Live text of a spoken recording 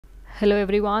Hello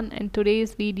everyone, in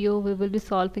today's video we will be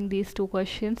solving these two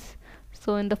questions.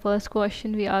 So in the first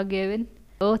question we are given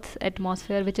Earth's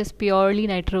atmosphere, which is purely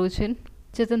nitrogen,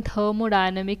 which is in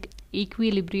thermodynamic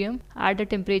equilibrium at a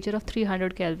temperature of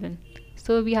 300 Kelvin.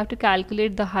 So we have to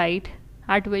calculate the height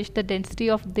at which the density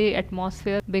of the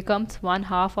atmosphere becomes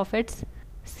 1/2 of its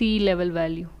sea level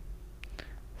value.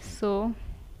 So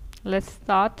let's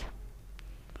start.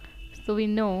 So we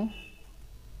know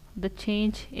the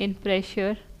change in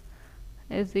pressure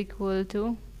is equal to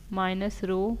minus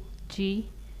rho g,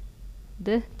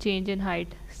 the change in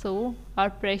height. So our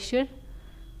pressure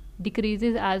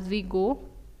decreases as we go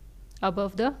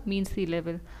above the mean sea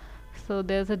level. So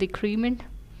there's a decrement,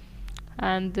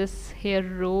 and this here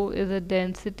rho is a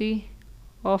density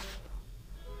of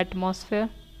atmosphere.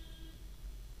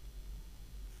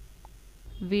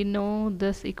 We know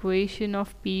this equation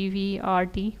of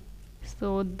PV/RT.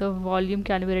 So the volume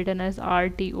can be written as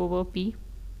RT over P.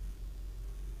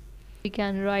 We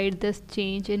can write this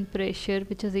change in pressure,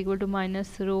 which is equal to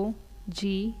minus rho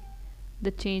g,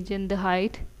 the change in the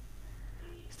height.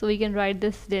 So we can write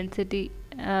this density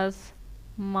as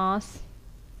mass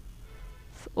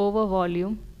over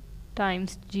volume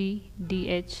times g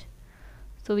dH.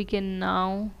 So we can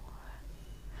now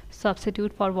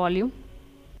substitute for volume.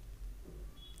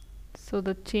 So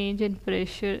the change in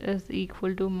pressure is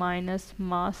equal to minus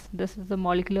mass, this is the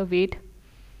molecular weight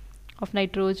of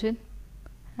nitrogen,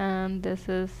 and this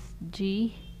is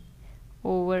G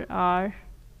over R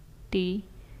T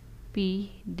P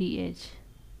dH.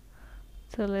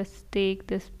 So let's take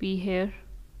this P here,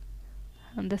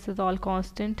 and this is all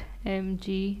constant,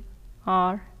 mg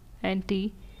R and T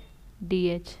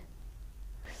dH.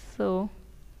 So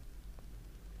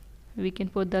we can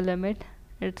put the limit.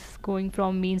 It's going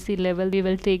from mean sea level. We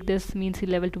will take this mean sea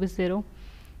level to be 0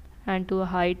 and to a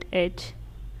height h.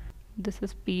 This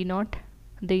is P naught,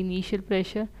 the initial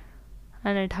pressure,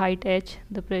 and at height h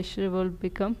the pressure will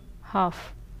become half.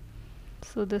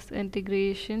 So this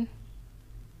integration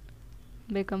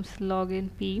becomes log in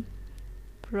P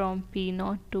from P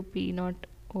naught to P naught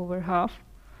over half,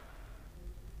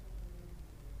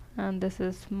 and this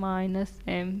is minus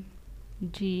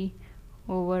mg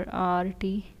over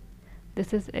RT.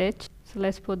 This is h, so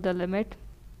let's put the limit.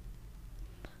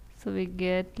 So we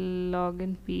get log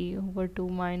in P over 2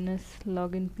 minus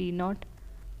log in P naught.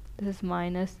 This is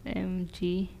minus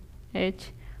mg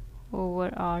h over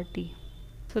RT.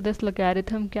 So this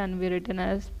logarithm can be written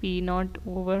as P naught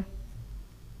over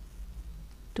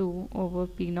 2 over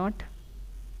P naught.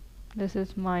 This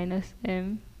is minus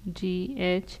mg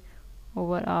h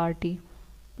over RT.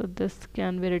 So this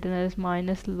can be written as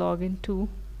minus log in 2.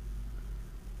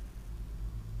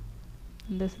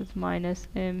 This is minus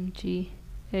mg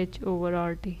h over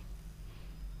RT.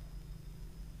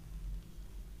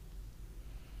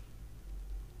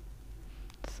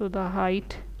 So the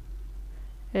height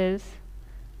is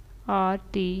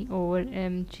RT over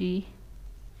mg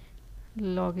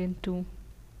log in 2.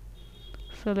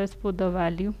 So let's put the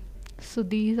value. So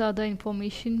these are the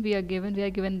information we are given. We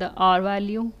are given the R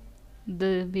value.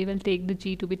 We will take the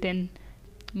G to be 10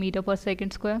 meter per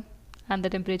second square, and the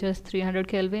temperature is 300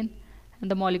 Kelvin,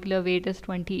 and the molecular weight is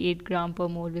 28 gram per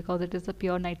mole because it is a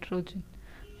pure nitrogen.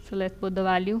 So let's put the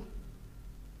value.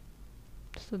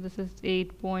 So this is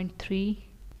 8.3,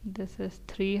 this is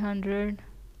 300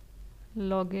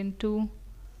 log in 2,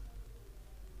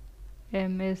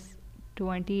 m is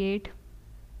 28,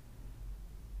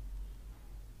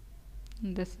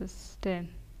 and this is 10.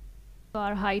 So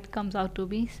our height comes out to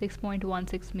be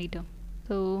 6.16 meter.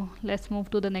 So let's move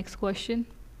to the next question.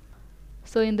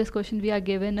 So in this question we are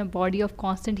given a body of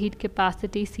constant heat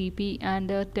capacity Cp and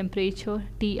a temperature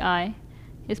Ti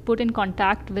is put in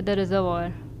contact with the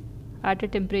reservoir at a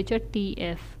temperature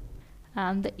Tf,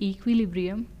 and the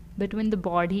equilibrium between the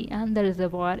body and the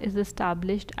reservoir is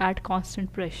established at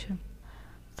constant pressure.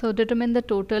 So determine the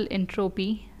total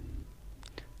entropy.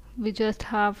 We just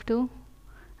have to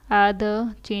add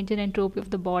the change in entropy of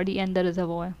the body and the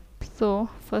reservoir. So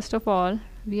first of all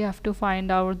we have to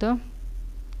find out the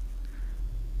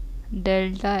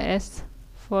delta S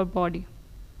for body,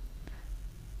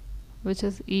 which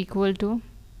is equal to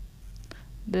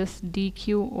this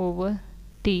dq over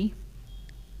T,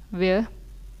 where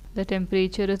the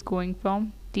temperature is going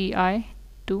from Ti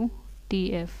to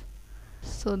Tf.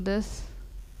 So this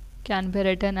can be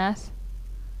written as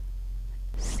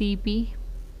Cp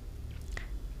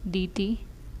dt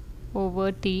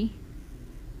over T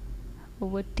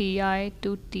over Ti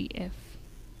to Tf.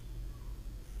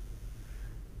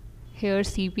 Here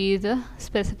Cp is a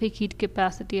specific heat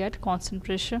capacity at constant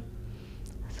pressure.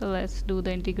 So let's do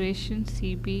the integration.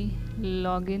 Cp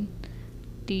log in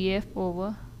Tf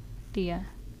over Ti.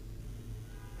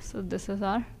 So this is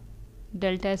our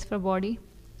delta S for body.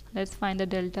 Let's find the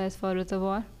delta S for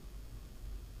reservoir,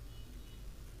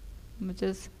 which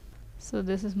is, so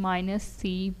this is minus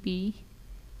Cp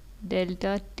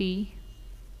delta T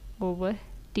over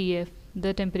Tf,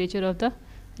 the temperature of the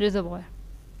reservoir.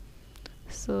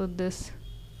 So this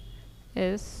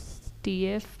is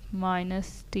Tf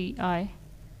minus Ti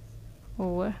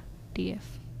over Tf.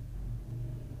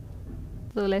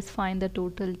 So let's find the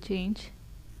total change,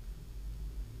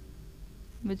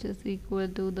 which is equal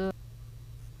to the,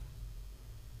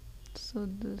 so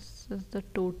this is the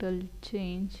total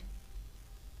change.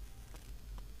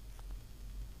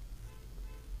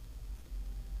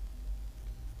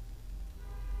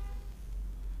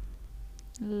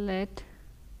 Let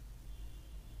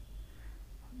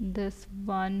this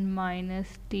 1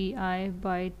 minus Ti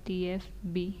by Tf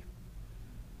be,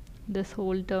 this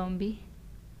whole term be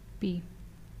P.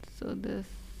 So this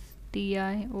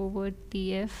Ti over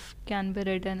Tf can be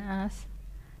written as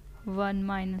 1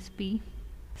 minus P.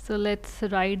 So let's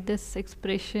write this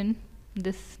expression,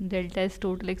 this delta S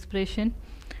total expression,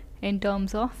 in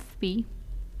terms of P.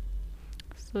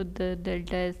 So the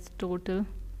delta S total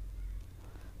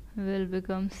will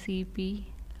become Cp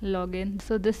log n.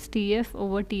 So this Tf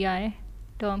over Ti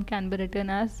term can be written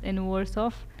as inverse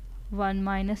of 1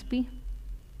 minus P,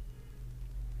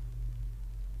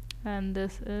 and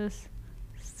this is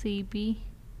Cp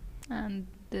and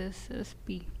this is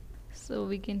P. So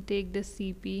we can take this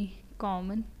Cp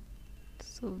common,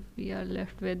 so we are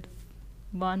left with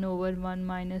 1 over 1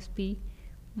 minus P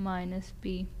minus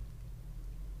P.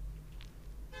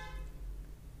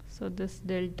 So this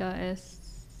delta S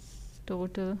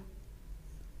total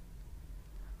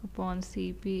upon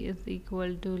Cp is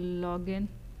equal to log n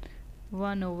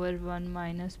 1 over 1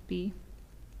 minus P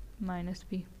minus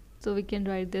P. So we can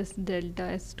write this delta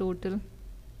S total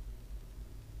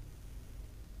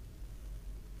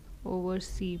over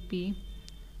Cp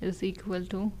is equal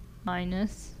to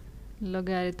minus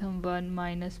logarithm 1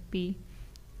 minus P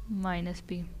minus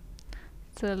P.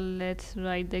 So let's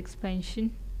write the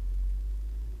expansion.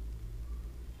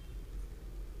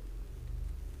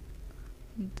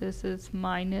 This is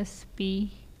minus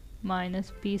P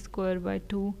square by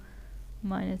 2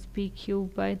 minus P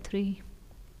cube by 3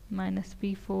 minus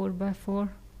P4 by 4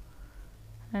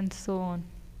 and so on,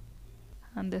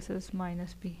 and this is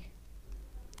minus P.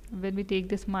 When we take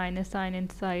this minus sign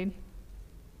inside,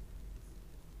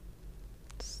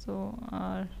 so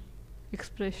our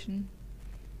expression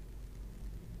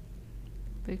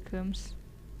becomes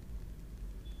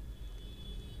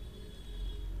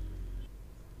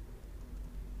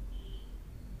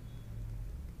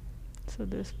so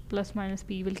this plus minus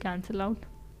P will cancel out.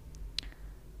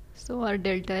 So our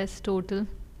delta S total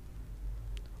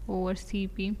over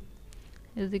Cp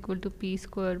is equal to P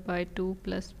square by 2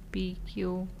 plus P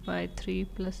cube by 3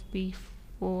 plus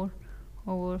P4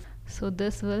 over. So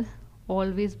this will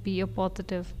always be a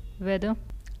positive, whether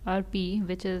our P,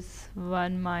 which is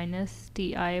 1 minus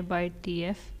Ti by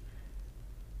Tf,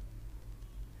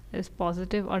 is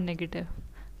positive or negative.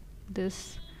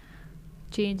 This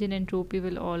change in entropy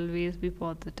will always be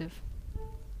positive.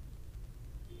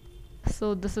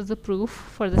 So this is the proof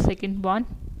for the second one.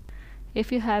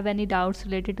 If you have any doubts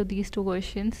related to these two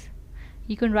questions,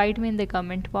 you can write me in the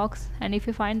comment box, and if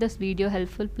you find this video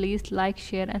helpful, please like,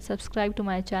 share and subscribe to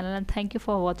my channel, and thank you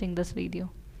for watching this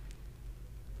video.